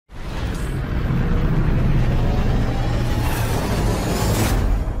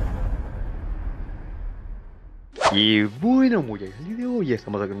Y bueno muchachos, el día de hoy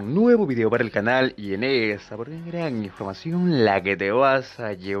estamos aquí en un nuevo video para el canal y en esta porque hay gran información la que te vas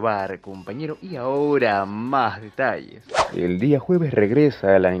a llevar, compañero. Y ahora más detalles. El día jueves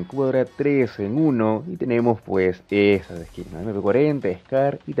regresa la incubadora 3 en 1 y tenemos pues estas skins, la MP40,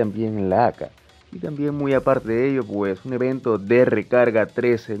 Scar y también la AK. Y también muy aparte de ello pues un evento de recarga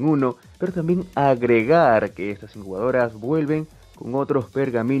 3 en 1, pero también agregar que estas incubadoras vuelven con otros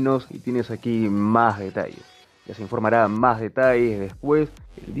pergaminos y tienes aquí más detalles. Ya se informará más detalles después.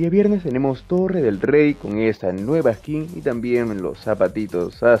 El día viernes tenemos Torre del Rey con esta nueva skin y también los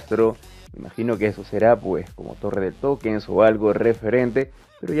zapatitos Astro. Me imagino que eso será pues como Torre de Tokens o algo referente,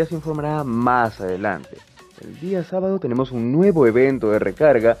 pero ya se informará más adelante. El día sábado tenemos un nuevo evento de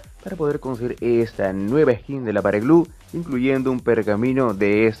recarga para poder conseguir esta nueva skin de la pared glue, incluyendo un pergamino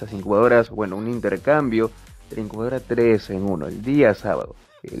de estas incubadoras, bueno, un intercambio de la incubadora 3 en 1 el día sábado.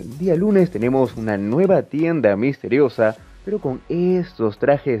 El día lunes tenemos una nueva tienda misteriosa, pero con estos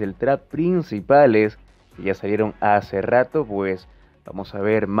trajes del trap principales que ya salieron hace rato, pues vamos a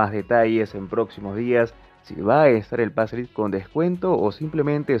ver más detalles en próximos días, si va a estar el pase list con descuento o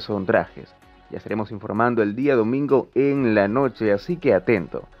simplemente son trajes. Ya estaremos informando el día domingo en la noche, así que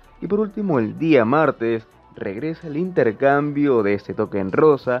atento. Y por último, el día martes regresa el intercambio de este token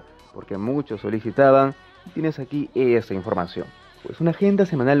rosa, porque muchos solicitaban y tienes aquí esta información. Pues una agenda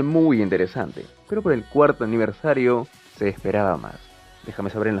semanal muy interesante, pero por el cuarto aniversario se esperaba más. Déjame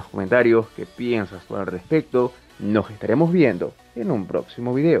saber en los comentarios qué piensas tú al respecto. Nos estaremos viendo en un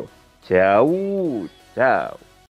próximo video. Chao, chao.